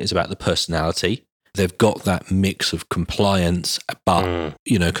part of it is about the personality. They've got that mix of compliance, but,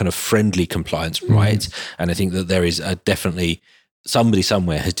 kind of friendly compliance, right? And I think that there is definitely somebody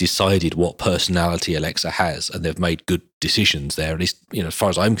somewhere has decided what personality Alexa has, and they've made good decisions there, at least, as far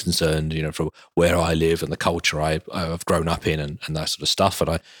as I'm concerned, from where I live and the culture I've grown up in and that sort of stuff.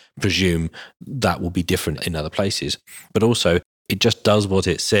 And I presume that will be different in other places. But also, it just does what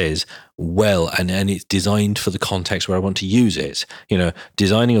it says well, and it's designed for the context where I want to use it.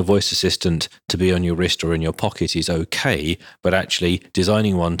 Designing a voice assistant to be on your wrist or in your pocket is okay, but actually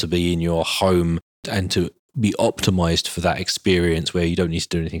designing one to be in your home and to be optimized for that experience where you don't need to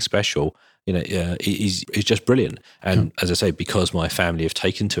do anything special, is just brilliant. And as I say, because my family have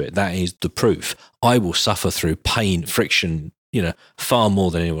taken to it, that is the proof. I will suffer through pain, friction, far more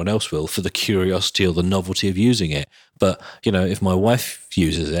than anyone else will, for the curiosity or the novelty of using it. But, if my wife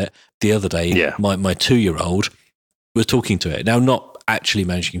uses it, the other day, my 2-year-old was talking to it. Now, not actually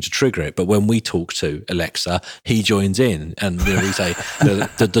managing to trigger it, but when we talk to Alexa, he joins in, and we say,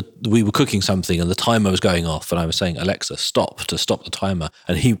 we were cooking something and the timer was going off, and I was saying, Alexa, stop the timer.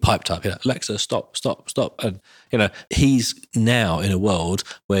 And he piped up, Alexa, stop. And, he's now in a world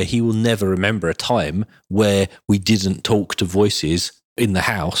where he will never remember a time where we didn't talk to voices in the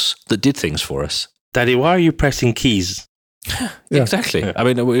house that did things for us. Daddy, why are you pressing keys? Exactly. I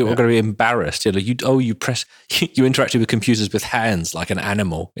mean, we're going to be embarrassed. You interacted with computers with hands like an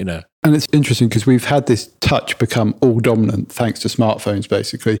animal, And it's interesting because we've had this touch become all dominant thanks to smartphones,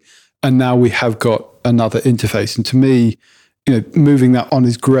 basically. And now we have got another interface. And to me, moving that on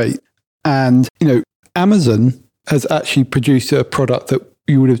is great. And, Amazon has actually produced a product that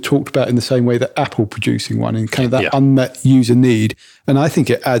you would have talked about in the same way that Apple producing one, in kind of that unmet user need. And I think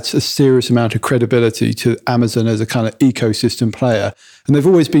it adds a serious amount of credibility to Amazon as a kind of ecosystem player. And they've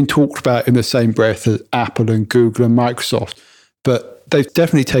always been talked about in the same breath as Apple and Google and Microsoft, but they've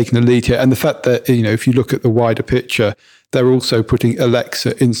definitely taken the lead here. And the fact that, if you look at the wider picture, they're also putting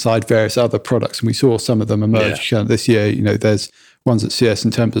Alexa inside various other products. And we saw some of them emerge this year. There's ones at CS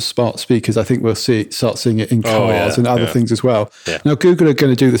in terms of smart speakers. I think we'll start seeing it in cars and other things as well. Yeah. Now, Google are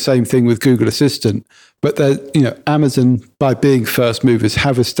going to do the same thing with Google Assistant, but Amazon, by being first movers,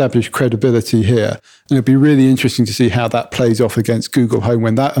 have established credibility here. And it'll be really interesting to see how that plays off against Google Home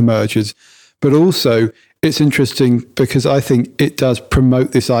when that emerges. But also, it's interesting because I think it does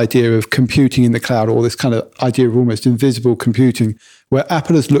promote this idea of computing in the cloud, or this kind of idea of almost invisible computing, where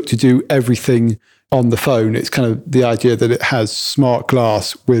Apple has looked to do everything on the phone. It's kind of the idea that it has smart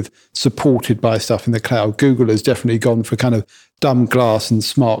glass with supported by stuff in the cloud. Google has definitely gone for kind of dumb glass and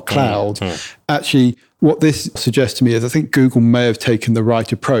smart cloud. Actually, what this suggests to me is I think Google may have taken the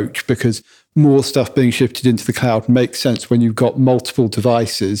right approach, because more stuff being shifted into the cloud makes sense when you've got multiple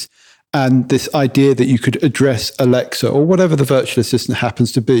devices. And this idea that you could address Alexa or whatever the virtual assistant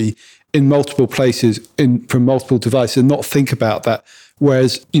happens to be in multiple places from multiple devices and not think about that.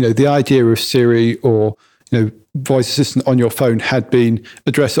 Whereas, the idea of Siri or, voice assistant on your phone had been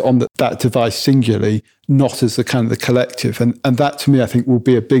address it on that device singularly, not as the kind of the collective. And that to me, I think will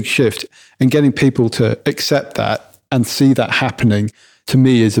be a big shift, and getting people to accept that and see that happening to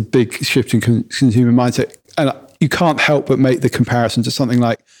me is a big shift in consumer mindset. And you can't help but make the comparison to something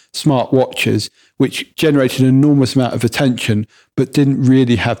like smartwatches, which generated an enormous amount of attention, but didn't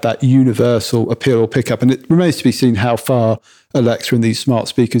really have that universal appeal or pickup. And it remains to be seen how far Alexa and these smart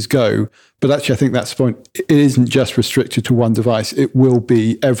speakers go. But actually, I think that's the point. It isn't just restricted to one device. It will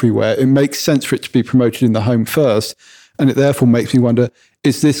be everywhere. It makes sense for it to be promoted in the home first. And it therefore makes me wonder,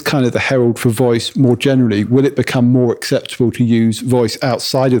 is this kind of the herald for voice more generally? Will it become more acceptable to use voice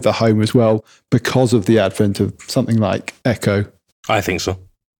outside of the home as well because of the advent of something like Echo? I think so.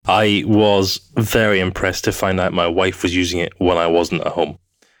 I was very impressed to find out my wife was using it when I wasn't at home.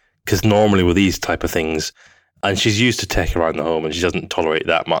 Because normally with these type of things, and she's used to tech around the home and she doesn't tolerate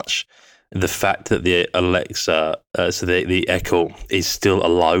that much, the fact that the Alexa, the Echo is still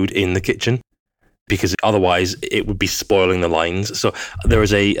allowed in the kitchen, because otherwise it would be spoiling the lines. So there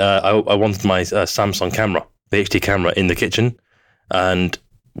is I wanted my Samsung camera, the HD camera in the kitchen, and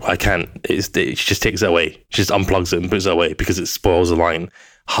I can't. She just takes it away. She just unplugs it and puts it away because it spoils the line.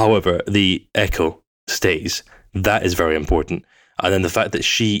 However, the Echo stays. That is very important. And then the fact that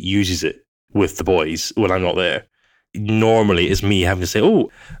she uses it with the boys when I'm not there. Normally, it's me having to say, "Oh,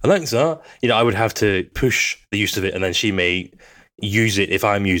 Alexa," I would have to push the use of it, and then she may use it if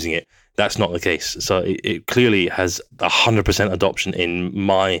I'm using it. That's not the case. So it clearly has 100% adoption in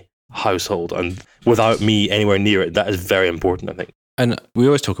my household, and without me anywhere near it, that is very important, I think. And we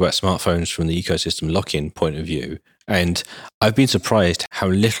always talk about smartphones from the ecosystem lock-in point of view, and I've been surprised how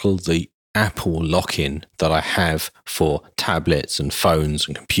little the Apple lock-in that I have for tablets and phones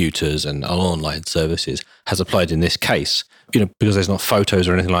and computers and online services has applied in this case. Because there's not photos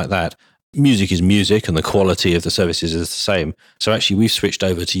or anything like that. Music is music and the quality of the services is the same. So actually we've switched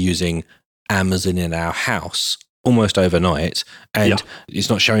over to using Amazon in our house almost overnight, and it's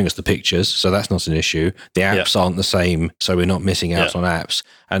not showing us the pictures, so that's not an issue. The apps aren't the same, so we're not missing out on apps.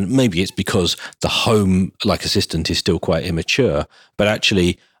 And maybe it's because the home assistant is still quite immature, but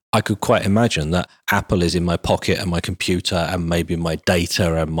actually I could quite imagine that Apple is in my pocket and my computer and maybe my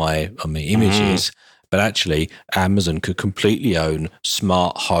data and my images, but actually Amazon could completely own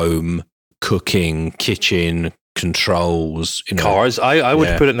smart home, cooking, kitchen, controls, cars. I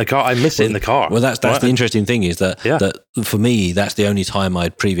would put it in the car. I miss it in the car. Well, that's the interesting thing is that for me, that's the only time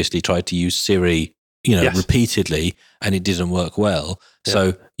I'd previously tried to use Siri, repeatedly, and it didn't work well. Yeah.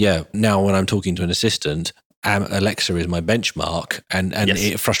 So now when I'm talking to an assistant, Alexa is my benchmark, and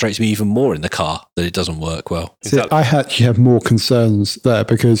it frustrates me even more in the car that it doesn't work well. See, I actually have more concerns there,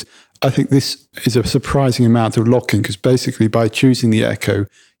 because I think this is a surprising amount of lock-in, because basically by choosing the Echo,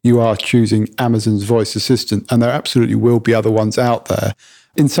 you are choosing Amazon's voice assistant, and there absolutely will be other ones out there.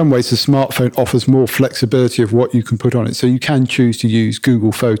 In some ways, the smartphone offers more flexibility of what you can put on it. So you can choose to use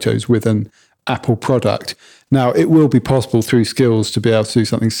Google Photos with an Apple product. Now, it will be possible through skills to be able to do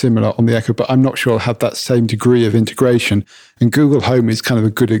something similar on the Echo, but I'm not sure I'll have that same degree of integration. And Google Home is kind of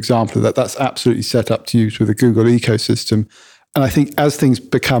a good example of that. That's absolutely set up to use with the Google ecosystem. And I think as things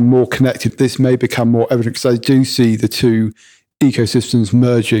become more connected, this may become more evident, because I do see the two ecosystems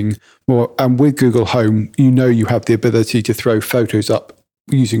merging more. And with Google Home, you have the ability to throw photos up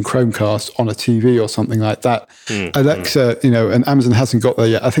using Chromecast on a TV or something like that. Alexa, and Amazon hasn't got there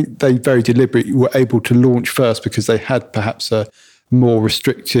yet. I think they very deliberately were able to launch first because they had perhaps a more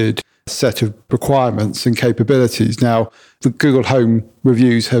restricted set of requirements and capabilities. Now, the Google Home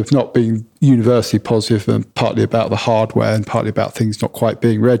reviews have not been universally positive, and partly about the hardware and partly about things not quite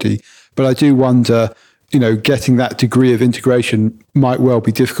being ready. But I do wonder, getting that degree of integration might well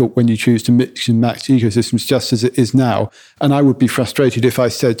be difficult when you choose to mix and match ecosystems, just as it is now. And I would be frustrated if I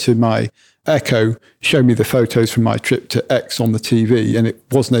said to my Echo, show me the photos from my trip to X on the TV, and it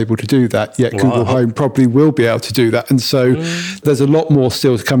wasn't able to do that, yet Google Home probably will be able to do that. And so there's a lot more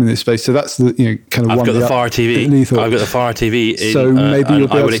still to come in this space. So that's the kind of I've one got the Fire TV. I've got the Fire TV. So maybe you'll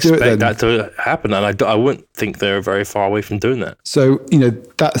be able to do it then. I would expect that to happen, and I wouldn't think they're very far away from doing that. So,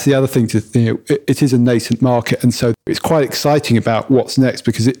 that's the other thing it is a nascent market. And so it's quite exciting about what's next,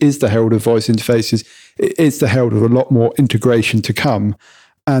 because it is the herald of voice interfaces. It is the herald of a lot more integration to come.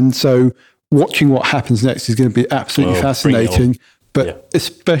 And so watching what happens next is going to be absolutely fascinating, but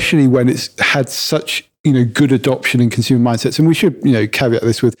especially when it's had such, good adoption in consumer mindsets. And we should, caveat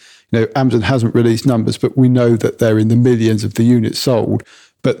this with, Amazon hasn't released numbers, but we know that they're in the millions of the units sold.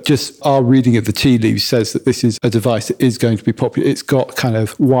 But just our reading of the tea leaves says that this is a device that is going to be popular. It's got kind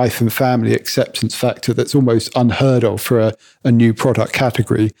of wife and family acceptance factor that's almost unheard of for a new product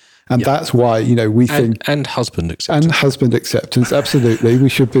category. And that's why, we think... And husband acceptance. And husband acceptance, absolutely. We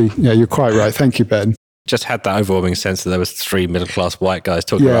should be... you're quite right. Thank you, Ben. Just had that overwhelming sense that there was 3 middle-class white guys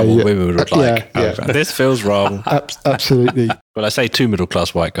talking about what women would like. This feels wrong. Absolutely. Well, I say 2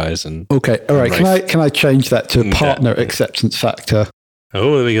 middle-class white guys and... Okay, all right. Can I change that to partner acceptance factor?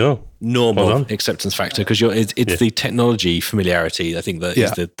 Oh, there we go. Normal acceptance factor, because it's the technology familiarity, I think, that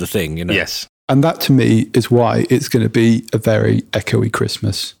is the thing, Yes. And that, to me, is why it's going to be a very echoey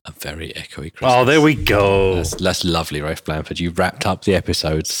Christmas. A very echoey Christmas. Oh, there we go. That's lovely, Rafe Blanford. You wrapped up the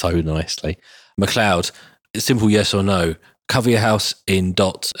episode so nicely. McLeod, simple yes or no. Cover your house in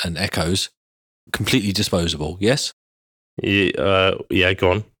dots and echoes. Completely disposable, yes? Yeah,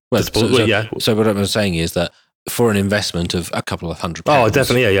 go on. Well, so what I'm saying is that for an investment of a couple of £100. Oh,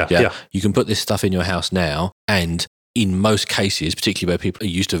 definitely, yeah. You can put this stuff in your house now, and in most cases, particularly where people are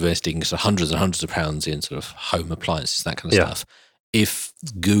used to investing sort of hundreds and hundreds of pounds in sort of home appliances, that kind of stuff, if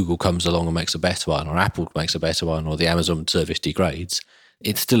Google comes along and makes a better one, or Apple makes a better one, or the Amazon service degrades,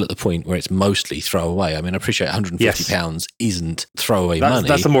 it's still at the point where it's mostly throwaway. I mean, I appreciate £150 isn't throwaway money.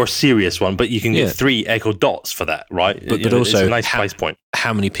 That's a more serious one, but you can get 3 Echo Dots for that, right? But also, it's a nice price point.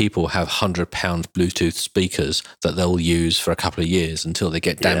 How many people have £100 Bluetooth speakers that they'll use for a couple of years until they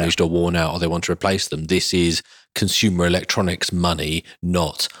get damaged or worn out, or they want to replace them? This is consumer electronics money,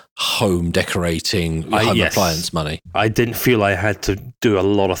 not home decorating home appliance money. I didn't feel I had to do a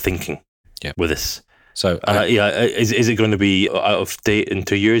lot of thinking with this. So, is it going to be out of date in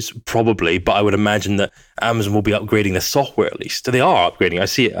 2 years? Probably, but I would imagine that Amazon will be upgrading the software at least. They are upgrading. I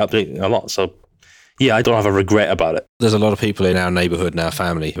see it updating a lot. So, I don't have a regret about it. There's a lot of people in our neighbourhood and our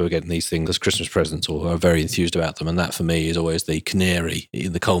family who are getting these things as Christmas presents or are very enthused about them. And that, for me, is always the canary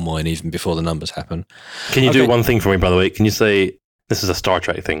in the coal mine, even before the numbers happen. Can you do one thing for me, by the way? Can you say, this is a Star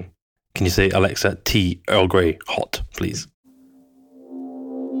Trek thing. Can you say, Alexa, tea, Earl Grey, hot, please?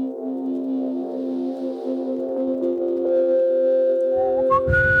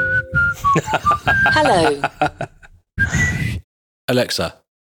 Hello. Alexa,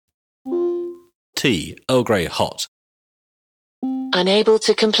 tea, Earl Grey, hot. Unable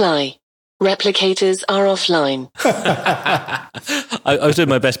to comply. Replicators are offline. I was doing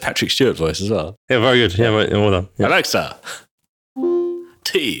my best Patrick Stewart voice as well. Yeah, very good. Yeah, well done. Yeah. Alexa,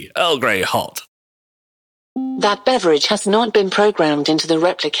 tea, Earl Grey, hot. That beverage has not been programmed into the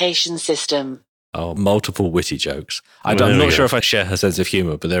replication system. Oh, multiple witty jokes. I'm not sure if I share her sense of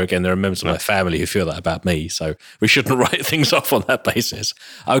humour, but there are members of my family who feel that about me, so we shouldn't write things off on that basis.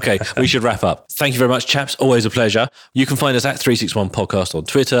 Okay, we should wrap up. Thank you very much, chaps. Always a pleasure. You can find us at 361podcast on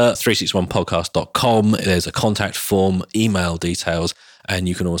Twitter, 361podcast.com. There's a contact form, email details, and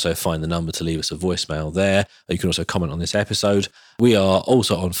you can also find the number to leave us a voicemail there. You can also comment on this episode. We are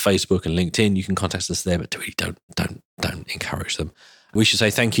also on Facebook and LinkedIn. You can contact us there, but really don't encourage them. We should say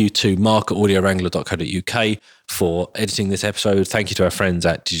thank you to Mark at audiowrangler.co.uk for editing this episode. Thank you to our friends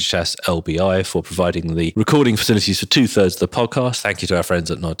at Digitas LBI for providing the recording facilities for 2/3 of the podcast. Thank you to our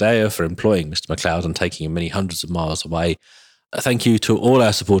friends at Nordea for employing Mr. McLeod and taking him many hundreds of miles away. Thank you to all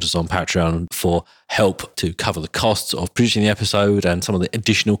our supporters on Patreon for help to cover the costs of producing the episode and some of the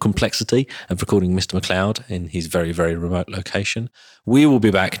additional complexity of recording Mr. McLeod in his very, very remote location. We will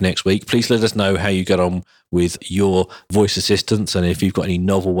be back next week. Please let us know how you get on with your voice assistants and if you've got any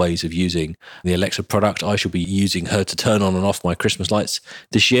novel ways of using the Alexa product. I shall be using her to turn on and off my Christmas lights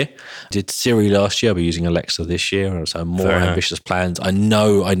this year. I did Siri last year. I'll be using Alexa this year. So more ambitious plans. I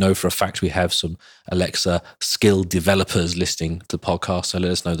know for a fact we have some Alexa skilled developers listening to the podcast. So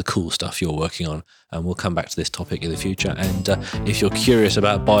let us know the cool stuff you're working on. And we'll come back to this topic in the future. And if you're curious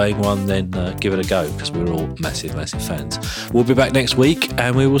about buying one, then give it a go because we're all massive, massive fans. We'll be back next week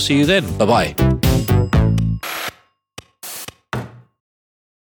and we will see you then. Bye-bye.